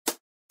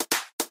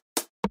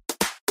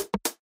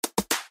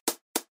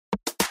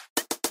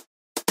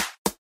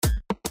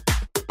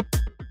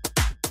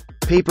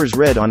Papers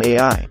read on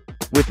AI.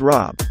 With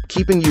Rob,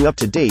 keeping you up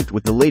to date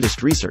with the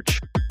latest research.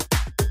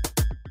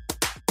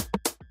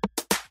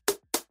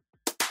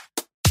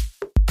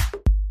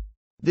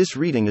 This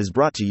reading is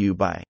brought to you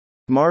by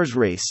Mars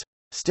Race.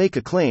 Stake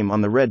a claim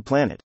on the Red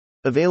Planet.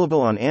 Available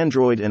on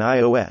Android and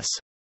iOS.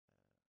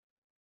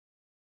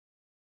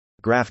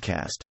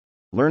 GraphCast.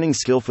 Learning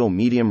skillful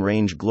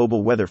medium-range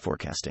global weather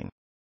forecasting.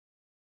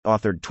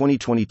 Authored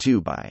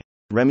 2022 by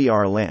Remy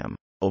R. Lamb,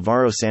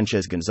 Alvaro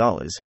Sanchez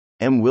Gonzalez,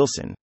 M.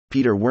 Wilson,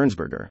 Peter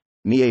Wernsberger,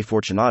 Mie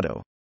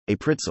Fortunato, A.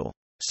 Pritzel,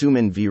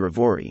 Suman V.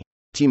 Ravori,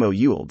 Timo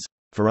Ewelds,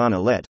 Farhan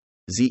Alet,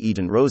 Z.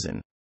 Eden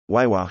Rosen,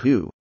 Waiwa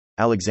Hu,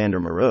 Alexander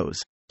Morose,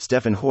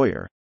 Stefan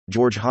Hoyer,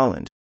 George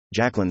Holland,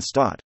 Jacqueline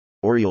Stott,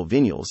 Oriol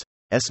Vinyals,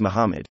 S.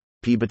 Muhammad,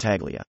 P.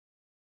 Battaglia.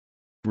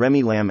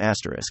 Remy Lamb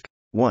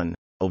 *, 1,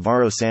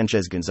 Alvaro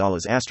Sanchez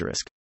Gonzalez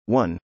 *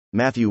 1,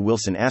 Matthew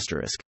Wilson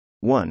 *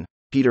 1,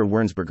 Peter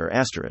Wernsberger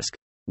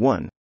 *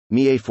 1,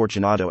 Mie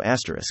Fortunato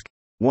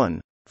 *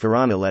 1,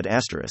 Farhan Alet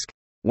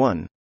 *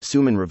 1,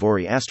 Suman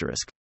Ravori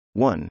 *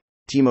 1,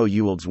 Timo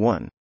Ewelds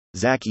 1,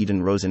 Zach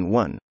Eden Rosen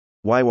 1,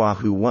 Waiwa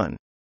Hu 1,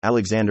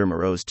 Alexander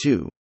Morose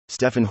 2,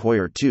 Stefan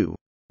Hoyer 2,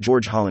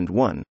 George Holland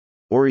 1,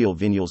 Oriol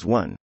Vinyals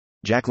 1,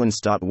 Jacqueline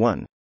Stott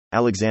 1,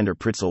 Alexander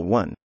Pritzel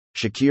 1,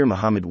 Shakir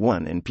Muhammad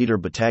 1 and Peter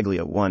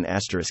Battaglia 1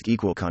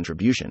 *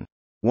 contribution.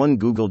 1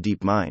 Google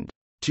DeepMind.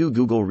 2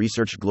 Google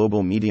Research.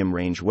 Global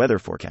medium-range weather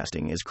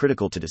forecasting is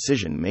critical to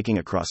decision-making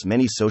across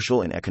many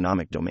social and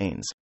economic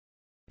domains.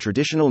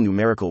 Traditional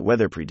numerical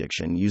weather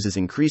prediction uses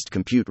increased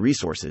compute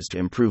resources to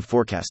improve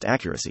forecast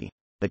accuracy,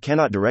 but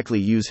cannot directly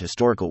use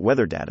historical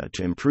weather data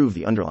to improve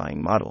the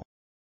underlying model.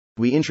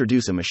 We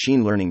introduce a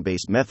machine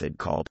learning-based method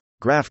called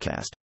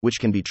GraphCast, which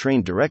can be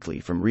trained directly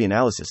from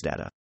reanalysis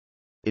data.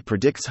 It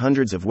predicts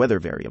hundreds of weather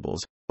variables,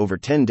 over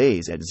 10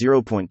 days at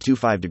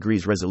 0.25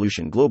 degrees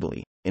resolution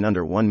globally, in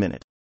under 1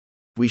 minute.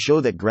 We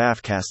show that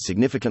GraphCast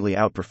significantly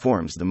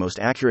outperforms the most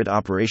accurate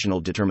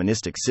operational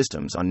deterministic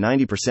systems on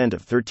 90%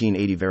 of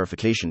 1380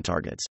 verification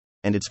targets,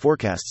 and its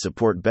forecasts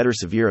support better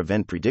severe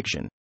event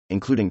prediction,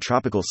 including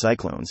tropical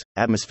cyclones,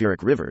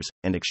 atmospheric rivers,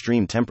 and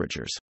extreme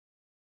temperatures.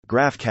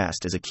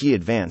 GraphCast is a key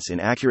advance in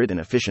accurate and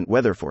efficient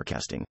weather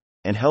forecasting,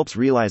 and helps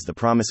realize the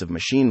promise of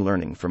machine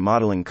learning for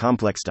modeling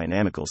complex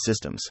dynamical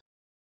systems.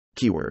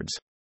 Keywords: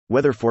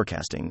 weather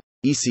forecasting,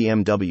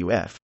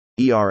 ECMWF,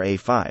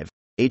 ERA5,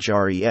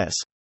 HRES,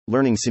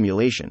 learning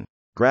simulation,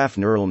 graph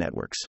neural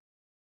networks.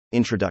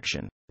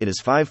 Introduction. It is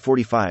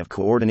 5:45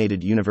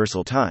 Coordinated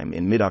Universal Time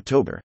in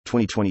mid-October,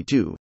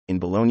 2022, in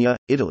Bologna,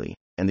 Italy,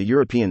 and the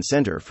European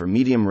Centre for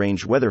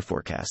Medium-Range Weather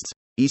Forecasts,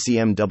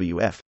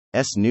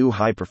 ECMWF's new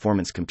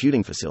high-performance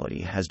computing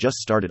facility has just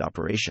started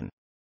operation.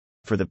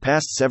 For the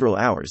past several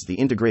hours, the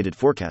Integrated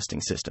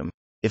Forecasting System,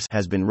 IFS,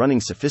 has been running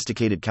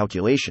sophisticated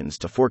calculations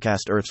to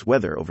forecast Earth's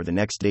weather over the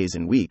next days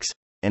and weeks,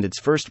 and its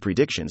first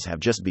predictions have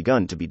just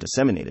begun to be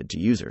disseminated to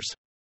users.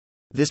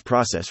 This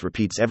process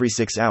repeats every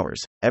 6 hours,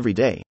 every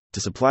day, to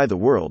supply the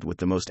world with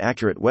the most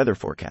accurate weather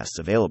forecasts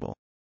available.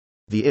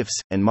 The IFS,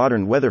 and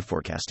modern weather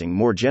forecasting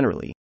more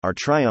generally, are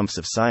triumphs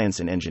of science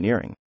and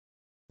engineering.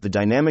 The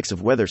dynamics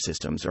of weather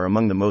systems are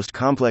among the most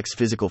complex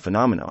physical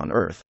phenomena on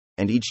Earth,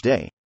 and each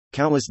day,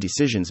 countless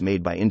decisions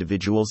made by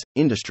individuals,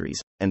 industries,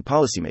 and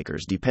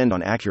policymakers depend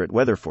on accurate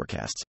weather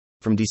forecasts,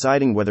 from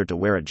deciding whether to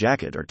wear a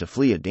jacket or to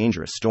flee a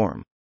dangerous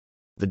storm.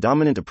 The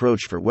dominant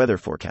approach for weather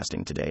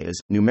forecasting today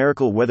is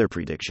numerical weather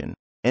prediction,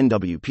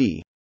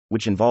 NWP,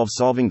 which involves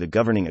solving the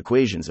governing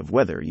equations of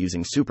weather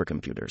using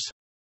supercomputers.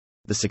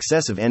 The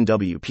success of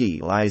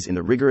NWP lies in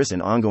the rigorous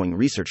and ongoing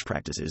research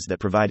practices that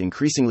provide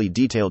increasingly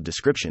detailed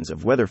descriptions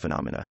of weather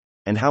phenomena,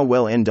 and how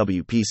well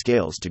NWP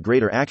scales to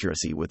greater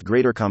accuracy with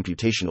greater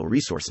computational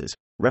resources.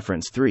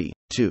 Reference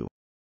 3:2.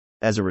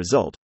 As a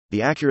result,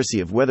 the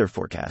accuracy of weather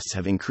forecasts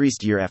have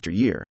increased year after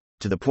year,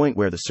 to the point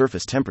where the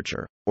surface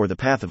temperature, or the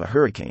path of a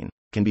hurricane,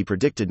 can be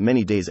predicted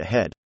many days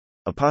ahead,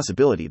 a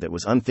possibility that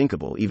was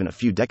unthinkable even a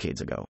few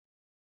decades ago.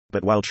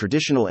 But while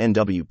traditional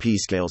NWP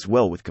scales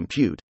well with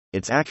compute,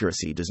 its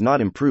accuracy does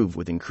not improve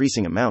with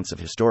increasing amounts of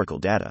historical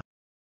data.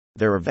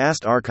 There are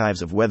vast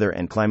archives of weather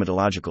and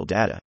climatological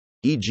data,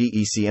 e.g.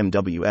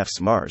 ECMWF's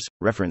Mars,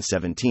 reference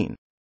 17.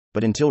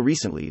 But until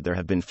recently there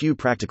have been few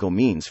practical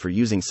means for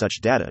using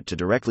such data to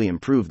directly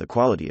improve the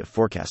quality of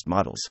forecast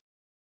models.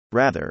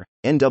 Rather,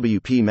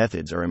 NWP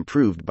methods are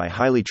improved by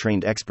highly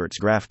trained experts.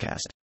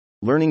 GraphCast.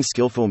 Learning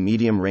skillful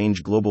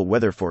medium-range global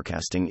weather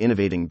forecasting,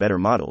 innovating better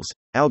models,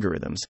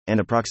 algorithms, and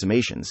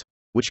approximations,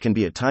 which can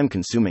be a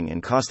time-consuming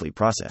and costly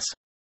process.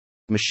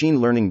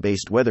 Machine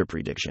learning-based weather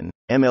prediction,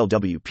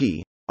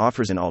 MLWP,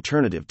 offers an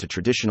alternative to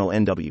traditional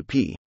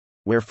NWP,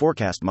 where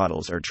forecast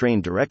models are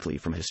trained directly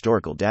from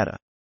historical data.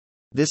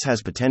 This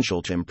has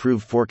potential to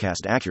improve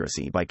forecast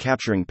accuracy by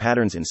capturing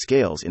patterns and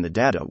scales in the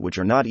data which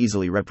are not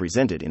easily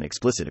represented in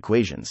explicit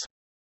equations.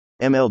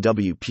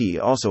 MLWP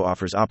also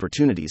offers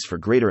opportunities for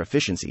greater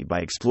efficiency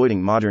by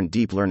exploiting modern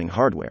deep learning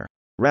hardware,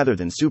 rather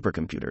than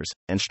supercomputers,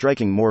 and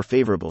striking more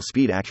favorable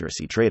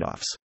speed-accuracy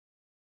trade-offs.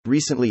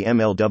 Recently,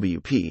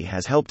 MLWP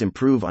has helped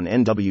improve on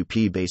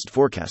NWP-based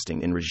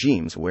forecasting in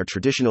regimes where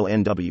traditional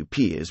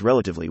NWP is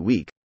relatively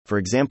weak, for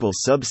example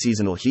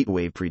sub-seasonal heat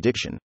wave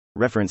prediction,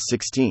 reference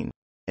 16,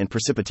 and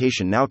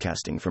precipitation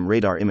nowcasting from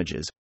radar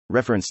images,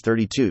 reference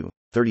 32,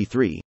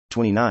 33,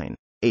 29,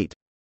 8,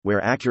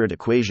 where accurate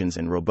equations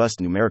and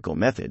robust numerical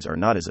methods are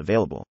not as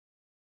available.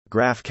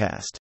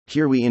 GraphCast.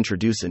 Here we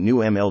introduce a new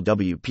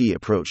MLWP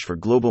approach for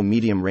global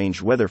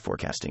medium-range weather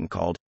forecasting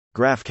called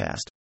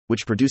GraphCast,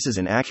 which produces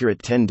an accurate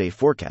 10-day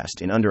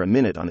forecast in under a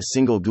minute on a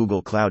single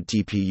Google Cloud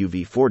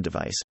TPUV4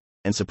 device,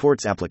 and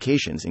supports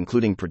applications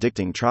including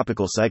predicting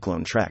tropical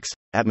cyclone tracks,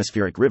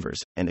 atmospheric rivers,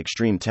 and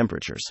extreme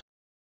temperatures.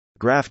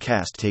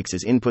 GraphCast takes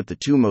as input the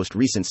two most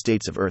recent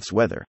states of Earth's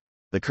weather,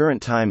 the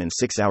current time and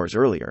 6 hours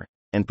earlier,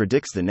 and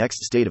predicts the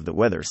next state of the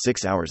weather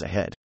 6 hours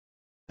ahead.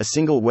 A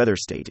single weather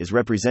state is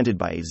represented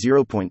by a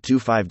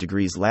 0.25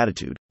 degrees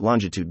latitude,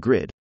 longitude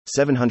grid,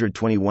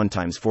 721 x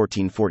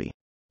 1440,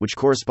 which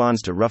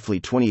corresponds to roughly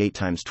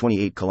 28 x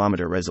 28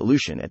 km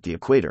resolution at the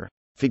equator,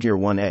 figure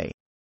 1a,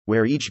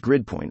 where each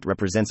grid point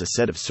represents a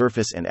set of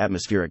surface and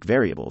atmospheric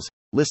variables,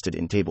 listed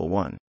in table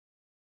 1.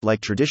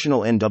 Like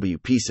traditional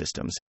NWP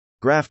systems,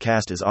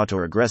 GraphCast is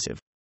autoregressive.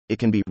 It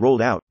can be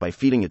rolled out by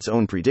feeding its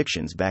own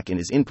predictions back in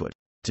as input,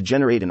 to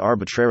generate an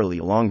arbitrarily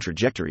long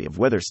trajectory of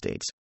weather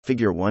states,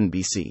 figure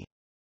 1bc.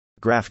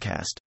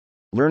 GraphCast.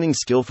 Learning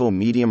skillful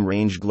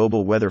medium-range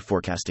global weather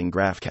forecasting.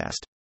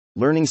 GraphCast.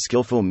 Learning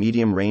skillful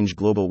medium-range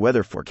global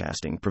weather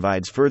forecasting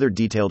provides further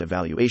detailed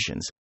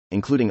evaluations,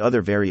 including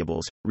other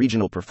variables,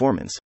 regional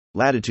performance,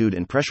 latitude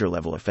and pressure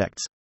level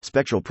effects,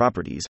 spectral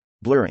properties,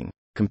 blurring,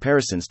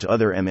 comparisons to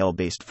other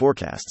ML-based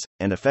forecasts,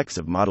 and effects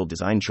of model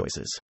design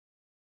choices.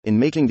 In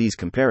making these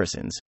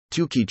comparisons,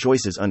 two key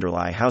choices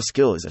underlie how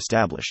skill is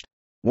established.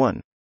 1.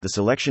 The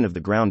selection of the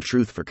ground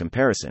truth for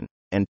comparison,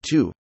 and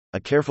 2. A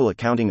careful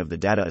accounting of the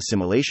data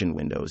assimilation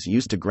windows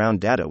used to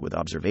ground data with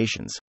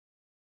observations.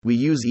 We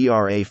use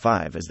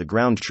ERA5 as the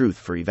ground truth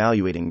for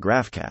evaluating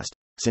GraphCast,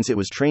 since it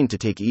was trained to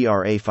take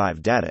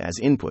ERA5 data as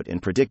input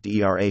and predict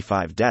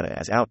ERA5 data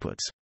as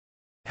outputs.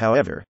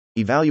 However,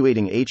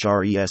 evaluating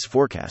HRES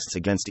forecasts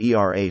against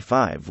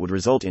ERA5 would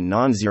result in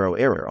non-zero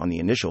error on the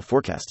initial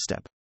forecast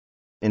step.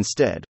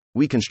 Instead,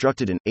 we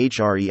constructed an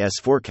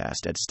HRES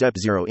forecast at step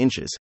 0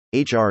 inches,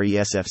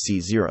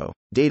 HRESFC0,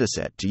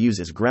 dataset to use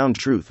as ground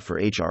truth for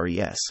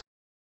HRES.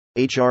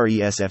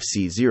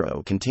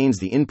 HRESFC0 contains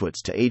the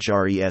inputs to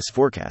HRES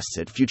forecasts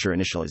at future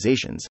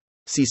initializations,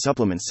 see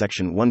Supplements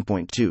section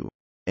 1.2,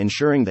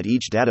 ensuring that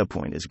each data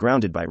point is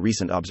grounded by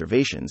recent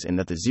observations and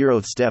that the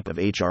 0th step of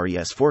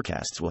HRES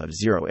forecasts will have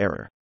zero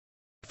error.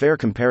 Fair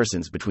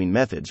comparisons between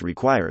methods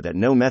require that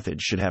no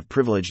method should have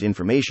privileged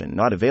information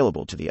not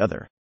available to the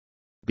other.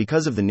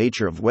 Because of the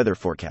nature of weather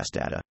forecast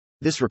data,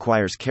 this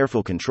requires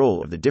careful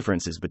control of the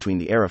differences between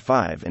the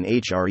ERA5 and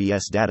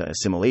HRES data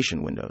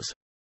assimilation windows.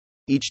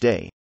 Each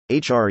day,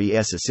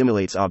 HRES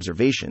assimilates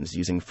observations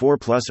using 4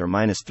 plus or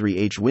minus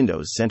 3H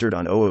windows centered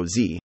on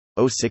 00Z,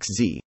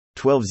 06Z,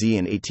 12Z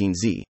and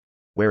 18Z,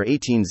 where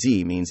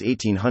 18Z means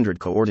 1800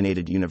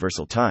 Coordinated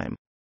Universal Time,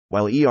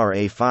 while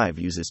ERA5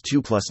 uses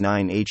 2 plus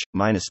 9H,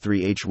 minus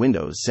 3H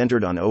windows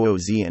centered on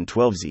 00Z and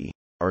 12Z,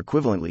 or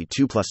equivalently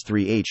 2 plus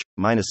 3H,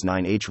 minus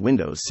 9H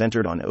windows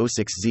centered on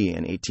 06Z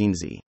and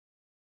 18Z.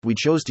 We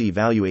chose to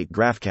evaluate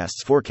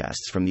GraphCast's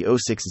forecasts from the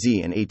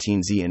 06Z and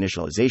 18Z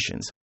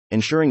initializations,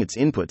 ensuring its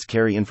inputs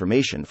carry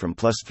information from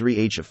plus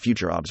 3H of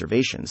future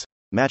observations,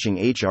 matching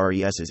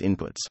HRES's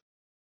inputs.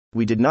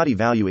 We did not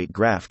evaluate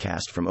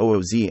GraphCast from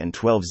 00Z and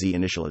 12Z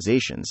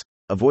initializations,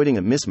 avoiding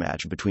a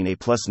mismatch between a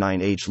plus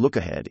 9H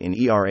lookahead in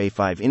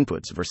ERA5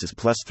 inputs versus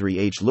plus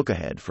 3H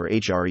lookahead for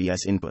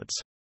HRES inputs.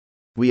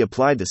 We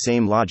applied the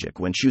same logic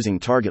when choosing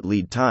target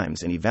lead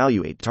times and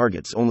evaluate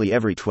targets only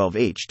every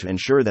 12H to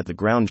ensure that the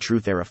ground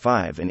truth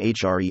ERA5 and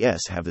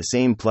HRES have the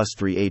same plus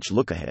 3H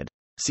lookahead,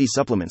 see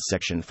Supplements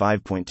section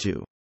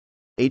 5.2.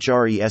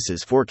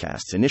 HRES's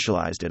forecasts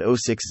initialized at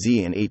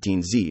 06Z and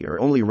 18Z are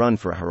only run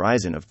for a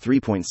horizon of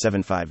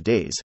 3.75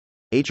 days.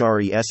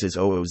 HRES's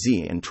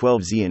 00Z and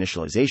 12Z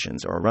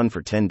initializations are run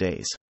for 10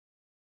 days.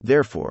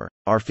 Therefore,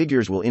 our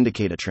figures will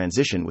indicate a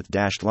transition with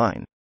dashed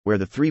line, where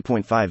the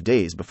 3.5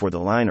 days before the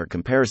line are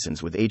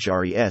comparisons with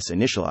HRES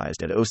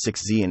initialized at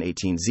 06Z and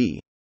 18Z,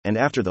 and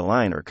after the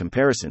line are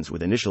comparisons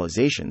with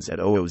initializations at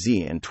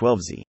 00Z and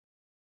 12Z.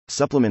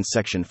 Supplements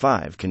section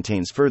 5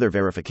 contains further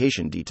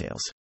verification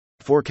details.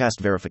 Forecast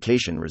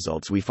verification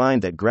results. We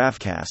find that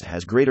GraphCast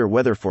has greater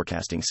weather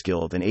forecasting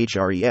skill than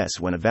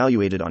HRES when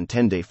evaluated on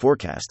 10-day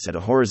forecasts at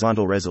a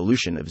horizontal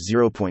resolution of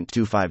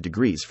 0.25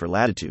 degrees for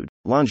latitude,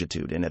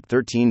 longitude and at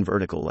 13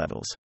 vertical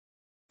levels.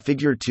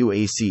 Figure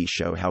 2AC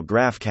show how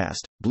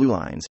GraphCast, blue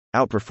lines,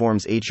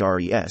 outperforms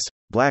HRES,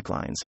 black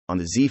lines, on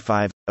the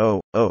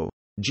Z5.0.0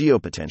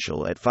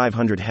 geopotential at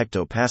 500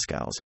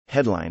 hectopascals,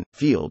 headline,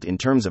 field in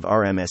terms of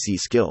RMSE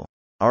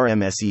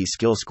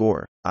skill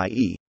score,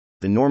 i.e.,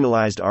 the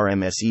normalized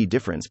RMSE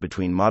difference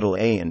between Model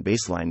A and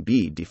baseline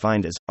B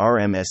defined as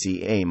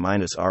RMSE A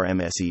minus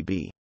RMSE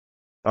B.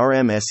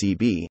 RMSE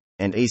B,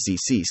 and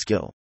ACC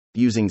skill.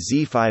 Using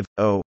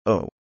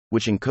Z5.0.0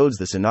 which encodes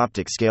the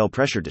synoptic scale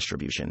pressure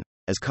distribution,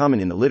 as common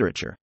in the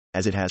literature,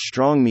 as it has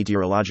strong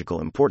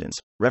meteorological importance,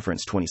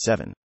 reference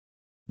 27.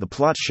 The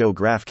plots show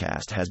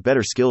GraphCast has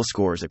better skill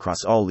scores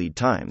across all lead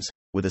times,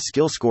 with a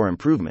skill score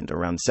improvement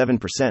around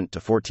 7% to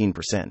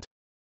 14%.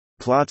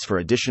 Plots for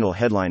additional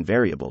headline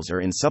variables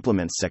are in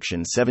Supplements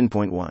section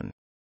 7.1.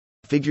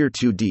 Figure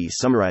 2D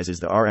summarizes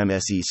the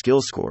RMSE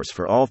skill scores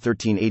for all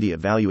 1380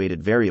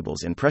 evaluated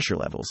variables and pressure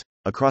levels,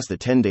 across the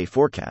 10-day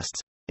forecasts,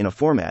 in a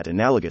format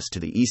analogous to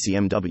the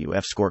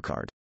ECMWF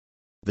scorecard.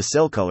 The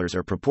cell colors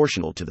are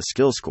proportional to the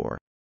skill score,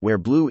 where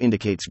blue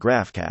indicates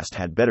GraphCast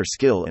had better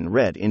skill and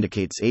red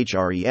indicates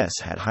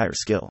HRES had higher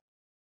skill.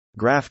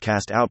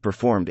 GraphCast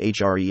outperformed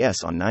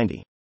HRES on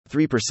 93%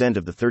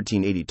 of the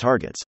 1380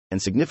 targets,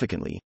 and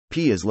significantly,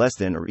 P is less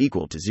than or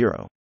equal to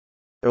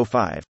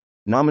 0.05.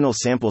 Nominal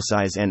sample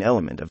size N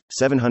element of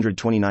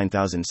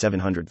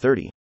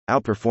 729,730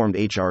 outperformed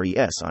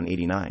HRES on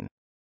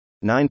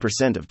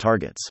 89.9% of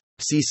targets.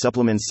 See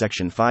Supplements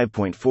section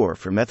 5.4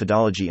 for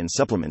methodology and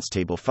Supplements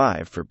table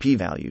 5 for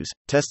p-values,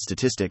 test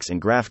statistics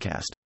and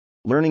GraphCast.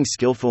 Learning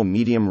skillful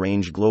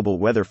medium-range global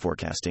weather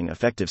forecasting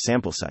effective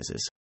sample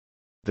sizes.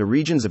 The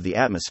regions of the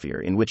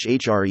atmosphere in which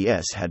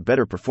HRES had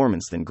better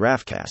performance than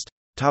GraphCast,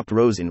 topped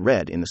rows in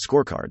red in the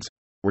scorecards,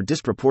 were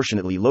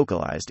disproportionately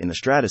localized in the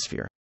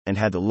stratosphere, and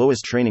had the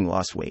lowest training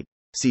loss weight.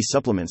 See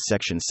Supplements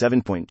section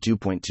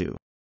 7.2.2.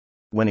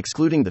 When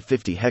excluding the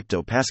 50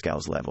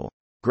 hectopascals level,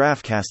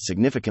 GraphCast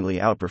significantly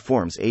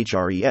outperforms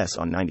HRES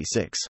on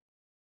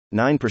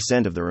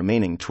 96.9% of the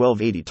remaining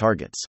 1280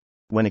 targets.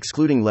 When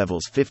excluding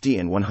levels 50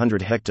 and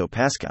 100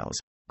 hectopascals,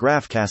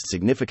 GraphCast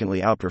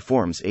significantly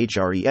outperforms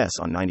HRES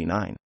on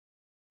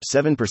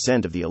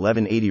 99.7% of the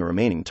 1180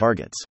 remaining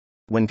targets.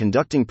 When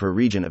conducting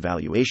per-region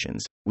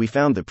evaluations, we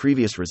found the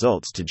previous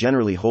results to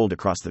generally hold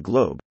across the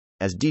globe,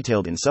 as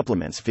detailed in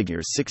Supplements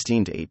figures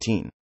 16 to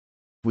 18.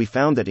 We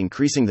found that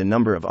increasing the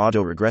number of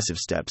autoregressive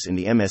steps in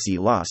the MSE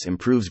loss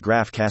improves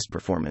GraphCast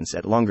performance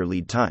at longer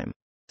lead time.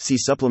 See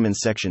Supplements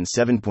section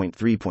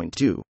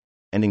 7.3.2,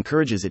 and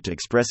encourages it to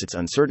express its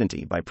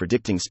uncertainty by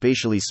predicting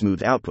spatially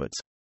smooth outputs,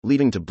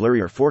 leading to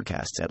blurrier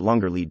forecasts at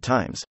longer lead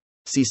times.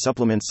 See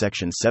Supplements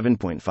section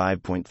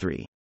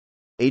 7.5.3.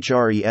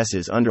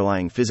 HRES's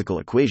underlying physical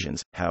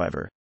equations,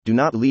 however, do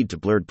not lead to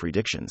blurred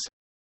predictions.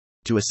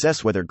 To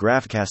assess whether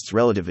GraphCast's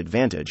relative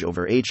advantage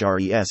over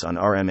HRES on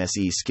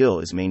RMSE skill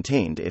is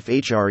maintained if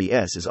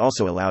HRES is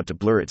also allowed to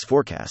blur its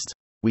forecasts,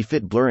 we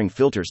fit blurring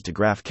filters to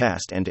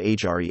GraphCast and to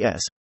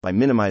HRES, by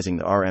minimizing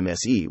the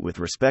RMSE with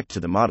respect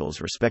to the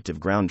model's respective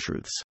ground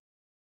truths.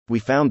 We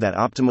found that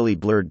optimally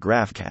blurred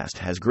GraphCast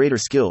has greater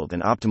skill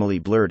than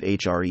optimally blurred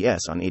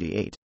HRES on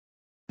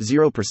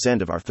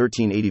 88.0% of our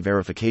 1380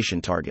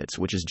 verification targets,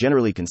 which is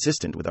generally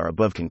consistent with our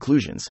above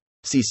conclusions.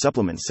 See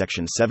Supplements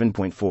section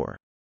 7.4.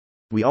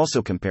 We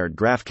also compared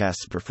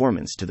GraphCast's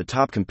performance to the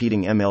top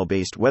competing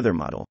ML-based weather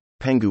model,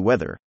 Pengu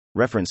Weather,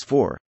 reference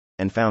 4,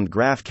 and found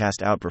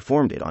GraphCast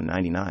outperformed it on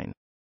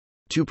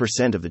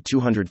 99.2% of the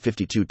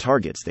 252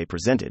 targets they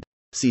presented.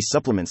 See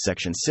Supplements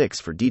section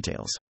 6 for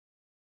details.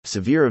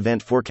 Severe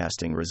event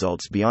forecasting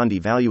results beyond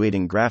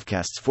evaluating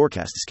GraphCast's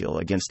forecast skill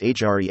against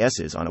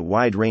HRES's on a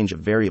wide range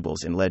of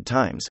variables and lead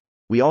times.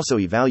 We also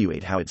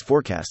evaluate how its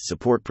forecasts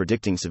support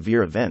predicting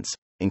severe events,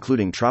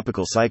 including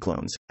tropical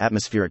cyclones,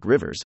 atmospheric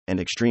rivers, and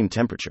extreme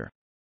temperature.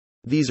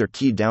 These are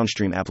key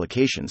downstream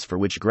applications for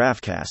which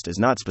GraphCast is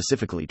not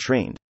specifically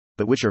trained,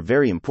 but which are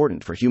very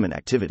important for human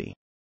activity.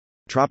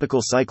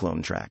 Tropical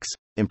cyclone tracks.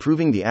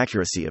 Improving the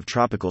accuracy of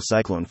tropical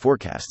cyclone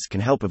forecasts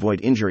can help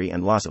avoid injury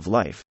and loss of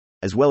life,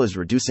 as well as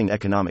reducing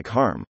economic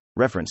harm,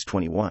 reference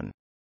 21.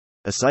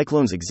 A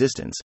cyclone's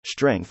existence,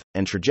 strength,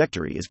 and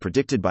trajectory is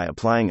predicted by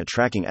applying a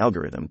tracking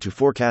algorithm to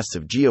forecasts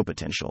of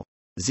geopotential,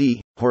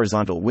 Z,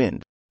 horizontal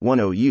wind,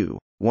 10U,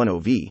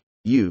 10V,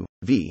 U,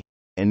 V,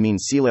 and mean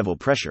sea level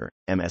pressure,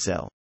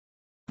 MSL.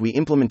 We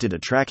implemented a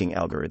tracking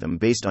algorithm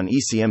based on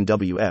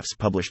ECMWF's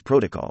published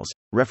protocols,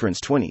 reference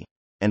 20,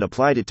 and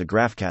applied it to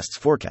GraphCast's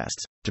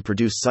forecasts, to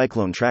produce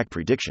cyclone track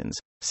predictions.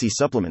 See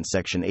Supplements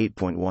section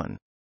 8.1.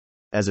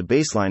 As a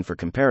baseline for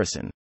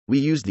comparison, we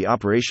used the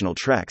operational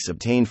tracks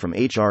obtained from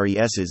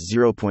HRES's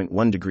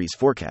 0.1 degrees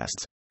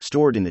forecasts,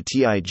 stored in the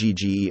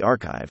TIGGE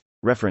archive,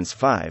 reference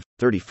 5,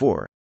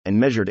 34, and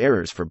measured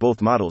errors for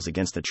both models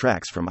against the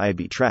tracks from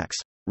IB tracks,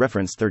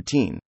 reference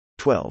 13,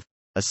 12,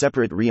 a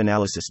separate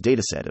reanalysis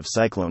dataset of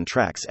cyclone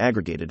tracks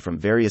aggregated from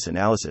various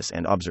analysis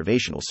and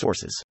observational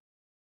sources.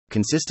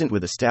 Consistent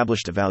with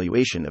established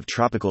evaluation of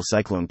tropical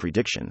cyclone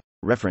prediction,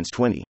 reference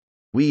 20,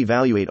 we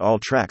evaluate all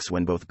tracks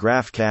when both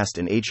GraphCast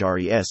and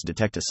HRES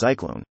detect a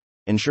cyclone,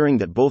 ensuring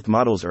that both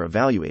models are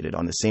evaluated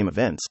on the same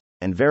events,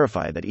 and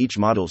verify that each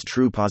model's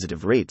true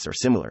positive rates are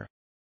similar.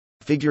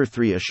 Figure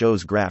 3a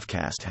shows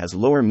GraphCast has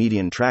lower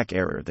median track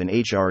error than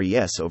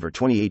HRES over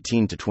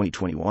 2018 to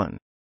 2021.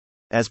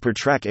 As per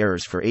track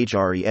errors for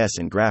HRES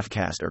and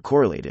GraphCast are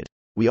correlated,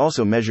 we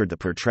also measured the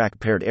per track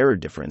paired error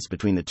difference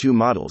between the two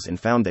models and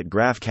found that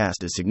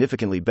GraphCast is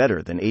significantly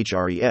better than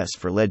HRES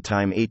for lead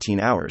time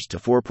 18 hours to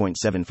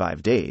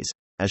 4.75 days,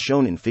 as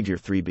shown in Figure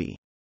 3b.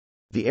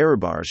 The error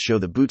bars show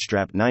the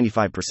bootstrapped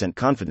 95%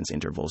 confidence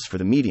intervals for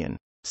the median.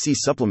 See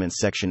supplements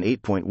section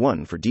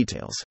 8.1 for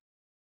details.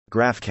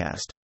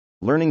 GraphCast.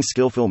 Learning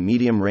skillful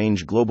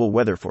medium-range global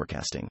weather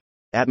forecasting.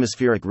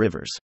 Atmospheric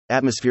rivers.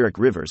 Atmospheric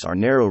rivers are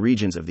narrow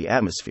regions of the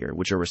atmosphere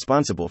which are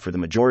responsible for the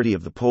majority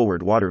of the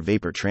poleward water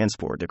vapor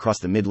transport across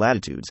the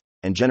mid-latitudes,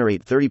 and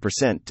generate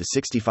 30% to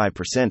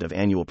 65% of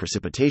annual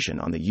precipitation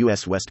on the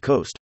U.S. West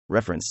Coast.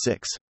 Reference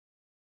 6.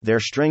 Their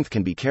strength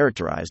can be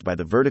characterized by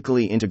the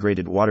vertically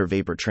integrated water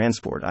vapor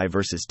transport I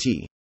versus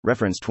T.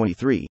 Reference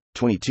 23,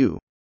 22.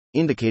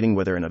 Indicating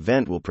whether an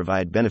event will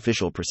provide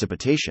beneficial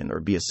precipitation or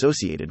be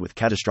associated with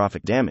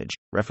catastrophic damage.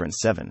 Reference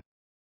 7.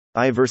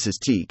 I versus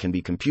T can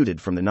be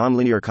computed from the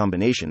nonlinear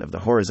combination of the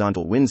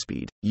horizontal wind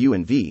speed, U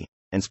and V,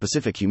 and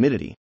specific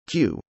humidity,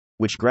 Q,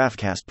 which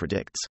GraphCast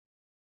predicts.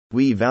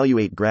 We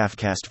evaluate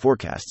GraphCast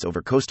forecasts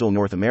over coastal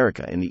North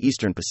America in the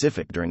eastern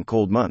Pacific during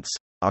cold months,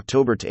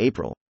 October to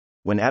April,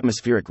 when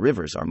atmospheric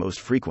rivers are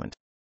most frequent.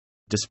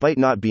 Despite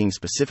not being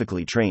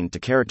specifically trained to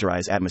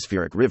characterize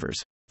atmospheric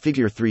rivers,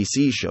 Figure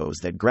 3c shows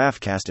that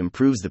GraphCast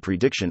improves the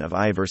prediction of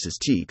I versus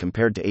T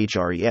compared to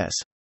HRES,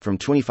 from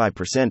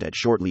 25% at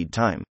short lead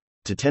time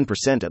to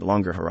 10% at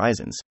longer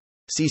horizons.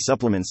 See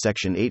supplements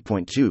section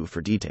 8.2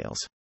 for details.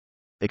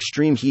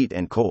 Extreme heat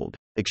and cold.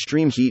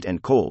 Extreme heat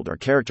and cold are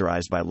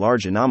characterized by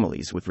large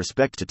anomalies with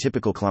respect to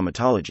typical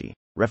climatology,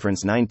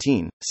 reference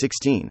 19,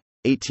 16,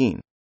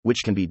 18,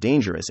 which can be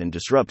dangerous and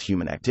disrupt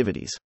human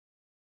activities.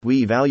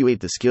 We evaluate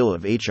the skill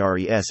of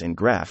HRES and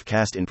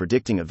GraphCast in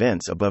predicting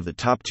events above the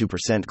top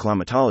 2%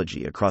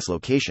 climatology across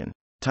location,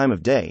 time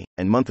of day,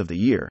 and month of the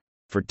year,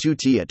 for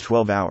 2T at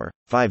 12-hour,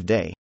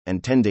 5-day,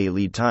 and 10-day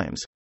lead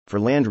times, for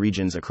land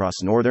regions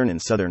across northern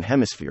and southern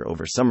hemisphere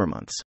over summer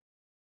months.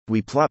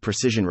 We plot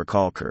precision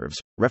recall curves,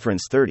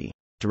 reference 30,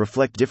 to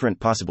reflect different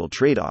possible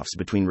trade-offs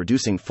between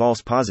reducing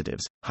false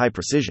positives, high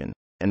precision,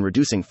 and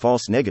reducing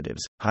false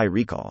negatives, high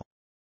recall.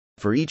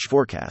 For each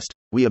forecast,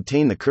 we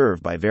obtain the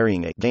curve by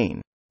varying a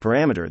gain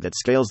parameter that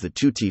scales the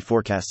 2T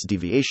forecast's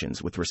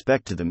deviations with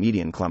respect to the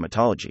median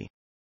climatology.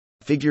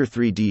 Figure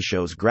 3D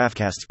shows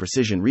GraphCast's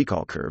precision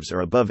recall curves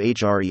are above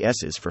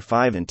HRES's for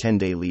 5 and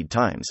 10-day lead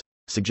times,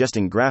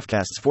 suggesting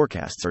GraphCast's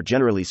forecasts are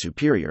generally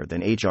superior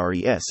than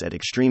HRES at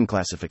extreme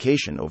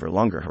classification over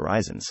longer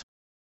horizons.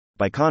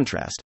 By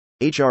contrast,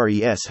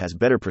 HRES has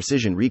better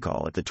precision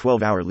recall at the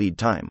 12-hour lead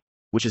time,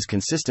 which is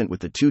consistent with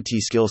the 2T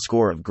skill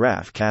score of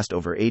GraphCast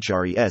over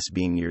HRES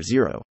being near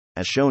zero,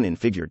 as shown in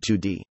Figure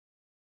 2D.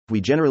 We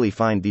generally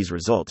find these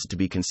results to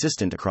be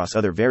consistent across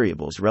other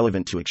variables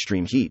relevant to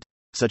extreme heat,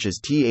 such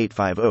as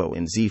T850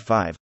 and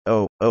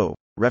Z500,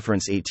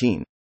 reference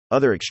 18,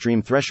 other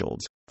extreme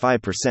thresholds,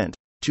 5%,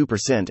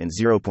 2% and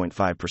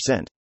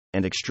 0.5%,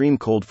 and extreme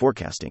cold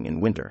forecasting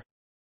in winter.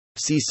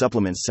 See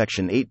supplements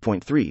section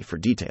 8.3 for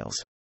details.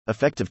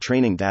 Effective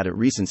training data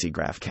recency.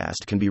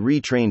 GraphCast can be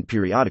retrained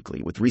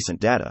periodically with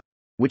recent data,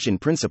 which in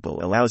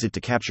principle allows it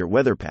to capture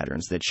weather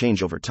patterns that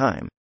change over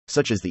time,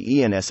 such as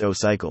the ENSO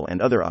cycle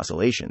and other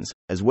oscillations,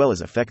 as well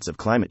as effects of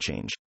climate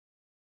change.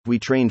 We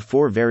trained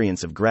 4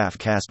 variants of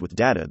GraphCast with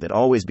data that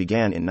always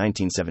began in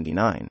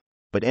 1979,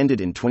 but ended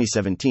in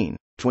 2017,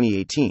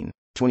 2018,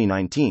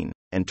 2019,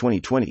 and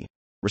 2020,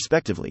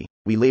 respectively.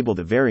 We label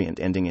the variant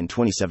ending in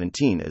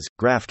 2017 as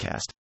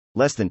GraphCast,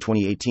 less than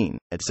 2018,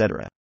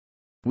 etc.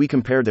 We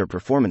compare their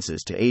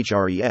performances to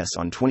HRES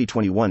on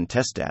 2021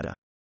 test data.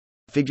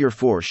 Figure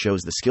 4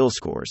 shows the skill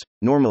scores,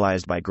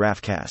 normalized by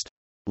GraphCast,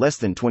 less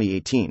than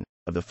 2018,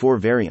 of the 4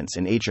 variants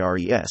in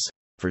HRES,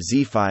 for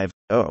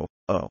Z500.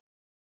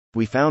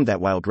 We found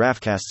that while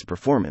GraphCast's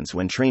performance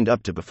when trained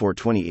up to before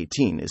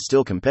 2018 is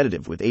still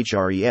competitive with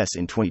HRES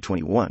in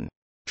 2021,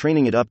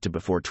 training it up to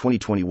before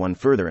 2021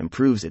 further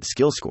improves its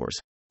skill scores.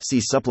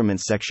 See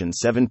supplements section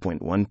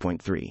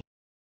 7.1.3.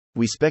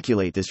 We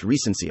speculate this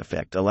recency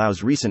effect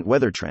allows recent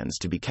weather trends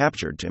to be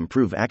captured to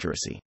improve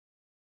accuracy.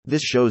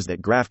 This shows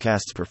that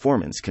GraphCast's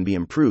performance can be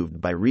improved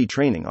by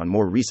retraining on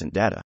more recent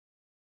data.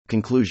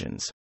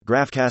 Conclusions.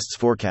 GraphCast's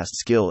forecast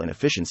skill and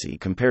efficiency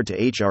compared to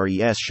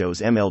HRES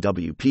shows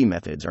MLWP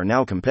methods are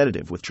now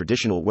competitive with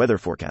traditional weather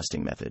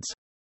forecasting methods.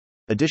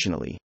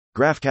 Additionally,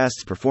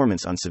 GraphCast's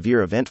performance on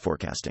severe event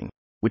forecasting,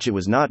 which it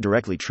was not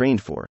directly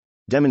trained for,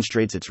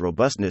 demonstrates its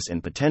robustness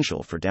and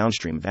potential for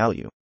downstream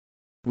value.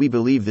 We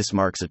believe this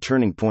marks a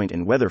turning point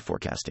in weather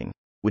forecasting,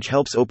 which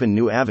helps open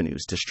new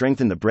avenues to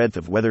strengthen the breadth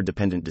of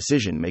weather-dependent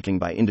decision-making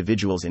by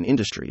individuals and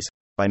industries,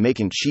 by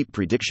making cheap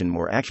prediction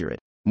more accurate,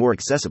 more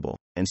accessible,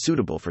 and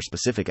suitable for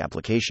specific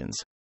applications.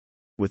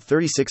 With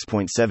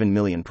 36.7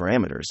 million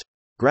parameters,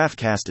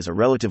 GraphCast is a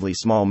relatively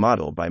small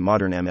model by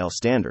modern ML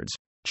standards,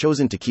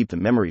 chosen to keep the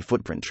memory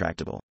footprint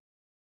tractable.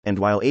 And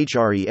while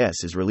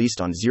HRES is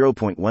released on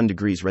 0.1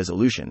 degrees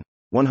resolution,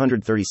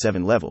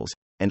 137 levels,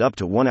 and up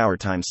to 1-hour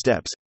time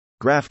steps,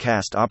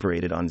 GraphCast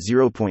operated on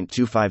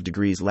 0.25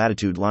 degrees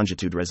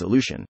latitude-longitude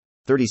resolution,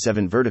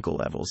 37 vertical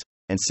levels,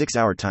 and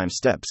 6-hour time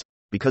steps,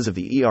 because of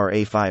the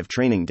ERA5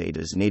 training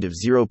data's native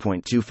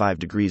 0.25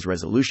 degrees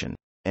resolution,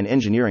 and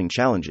engineering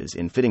challenges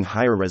in fitting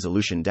higher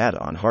resolution data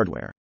on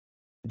hardware.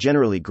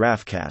 Generally,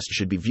 GraphCast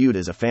should be viewed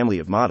as a family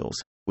of models,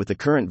 with the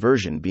current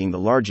version being the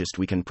largest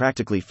we can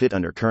practically fit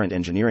under current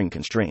engineering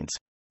constraints,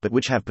 but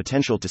which have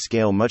potential to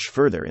scale much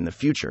further in the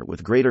future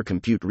with greater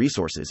compute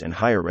resources and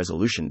higher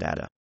resolution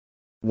data.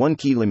 One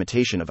key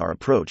limitation of our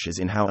approach is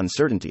in how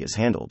uncertainty is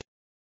handled.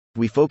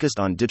 We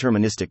focused on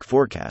deterministic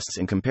forecasts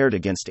and compared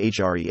against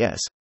HRES,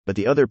 but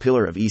the other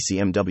pillar of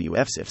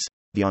ECMWF's,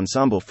 the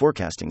ensemble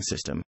forecasting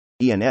system,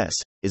 ENS,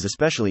 is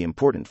especially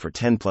important for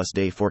 10-plus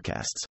day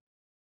forecasts.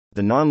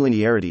 The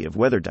nonlinearity of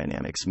weather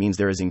dynamics means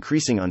there is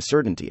increasing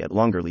uncertainty at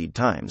longer lead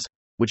times,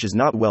 which is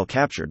not well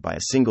captured by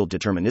a single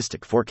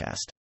deterministic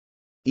forecast.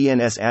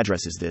 ENS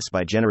addresses this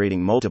by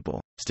generating multiple,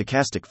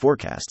 stochastic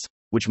forecasts,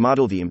 which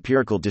model the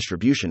empirical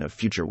distribution of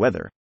future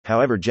weather.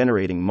 However,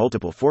 generating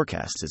multiple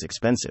forecasts is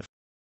expensive.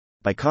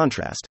 By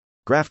contrast,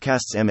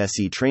 GraphCast's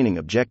MSE training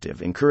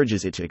objective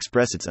encourages it to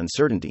express its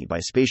uncertainty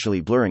by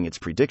spatially blurring its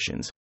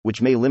predictions,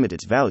 which may limit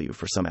its value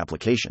for some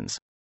applications.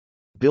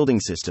 Building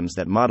systems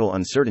that model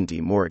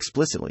uncertainty more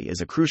explicitly is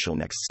a crucial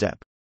next step.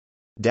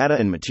 Data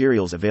and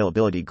materials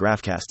availability.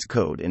 GraphCast's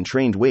code and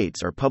trained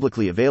weights are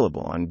publicly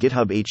available on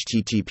GitHub.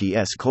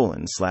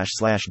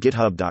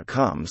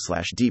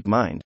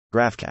 https://github.com/deepmind,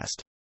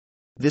 GraphCast.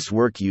 This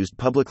work used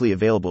publicly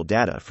available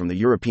data from the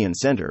European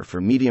Centre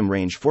for Medium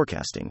Range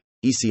Forecasting,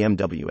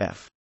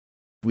 ECMWF.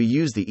 We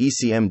use the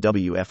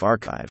ECMWF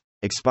archive,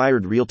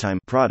 expired real-time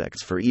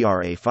products for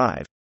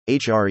ERA5,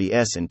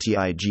 HRES and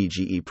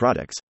TIGGE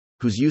products,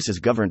 whose use is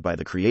governed by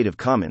the Creative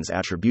Commons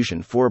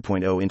Attribution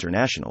 4.0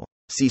 International,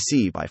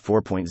 CC by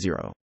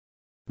 4.0.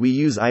 We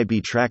use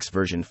IB Tracks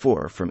version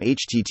 4 from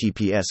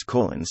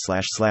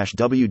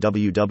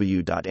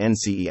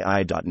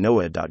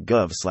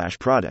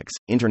https://www.ncei.noaa.gov/products,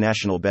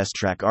 International Best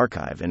Track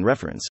Archive and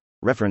reference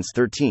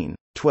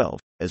 13.12,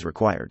 as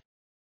required.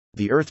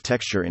 The Earth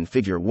texture in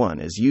Figure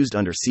 1 is used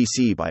under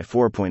CC by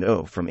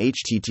 4.0 from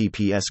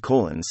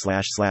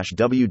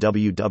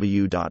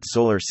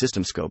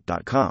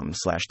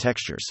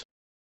https://www.solarsystemscope.com/textures.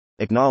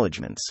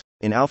 Acknowledgements.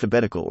 In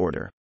alphabetical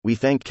order, we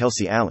thank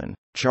Kelsey Allen,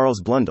 Charles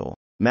Blundell,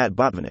 Matt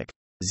Botvinnik,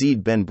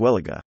 Zeid Ben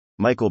Bweliga,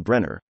 Michael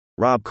Brenner,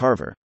 Rob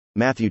Carver,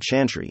 Matthew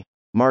Chantry,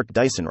 Mark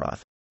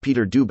Dysonroth,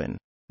 Peter Dubin,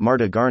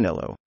 Marta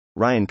Garnello,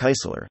 Ryan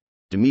Keisler,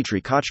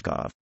 Dmitry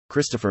Kochkov,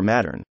 Christopher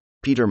Mattern,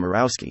 Peter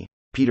Murawski,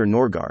 Peter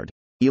Norgard,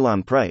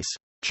 Elon Price,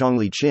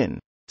 Chongli Chin,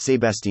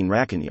 Sebastien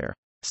Racanier,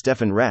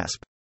 Stefan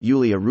Rasp,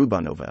 Yulia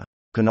Rubanova,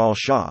 Kunal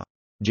Shah,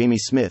 Jamie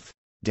Smith,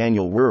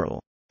 Daniel Wuerl,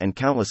 and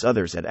countless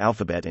others at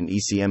Alphabet and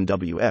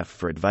ECMWF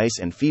for advice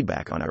and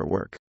feedback on our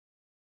work.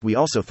 We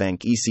also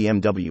thank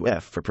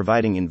ECMWF for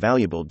providing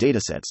invaluable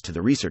datasets to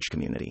the research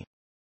community.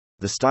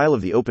 The style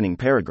of the opening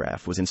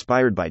paragraph was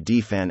inspired by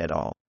D. Fan et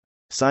al.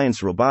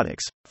 Science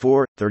Robotics,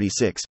 4,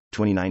 36,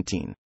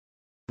 2019.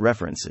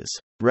 References.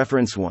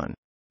 Reference 1.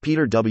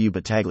 Peter W.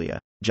 Battaglia,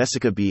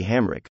 Jessica B.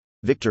 Hamrick,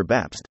 Victor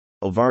Babst,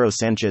 Alvaro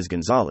Sanchez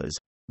Gonzalez,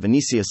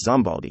 Vinicius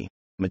Zambaldi,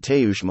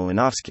 Mateusz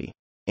Malinowski,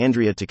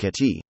 Andrea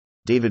Tacchetti,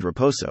 David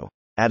Raposo,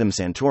 Adam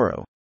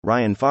Santoro,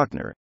 Ryan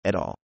Faulkner, et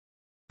al.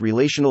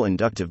 Relational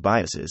Inductive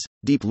Biases,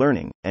 Deep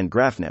Learning, and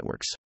Graph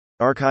Networks.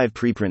 Archive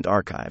Preprint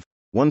Archive,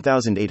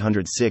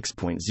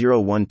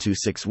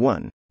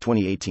 1806.01261,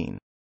 2018.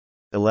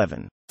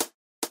 11.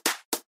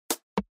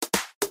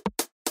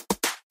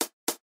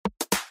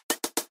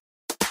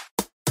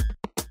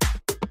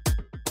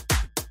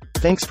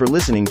 Thanks for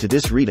listening to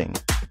this reading.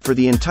 For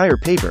the entire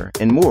paper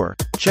and more,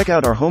 check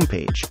out our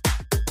homepage,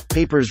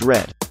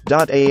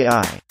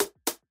 papersread.ai.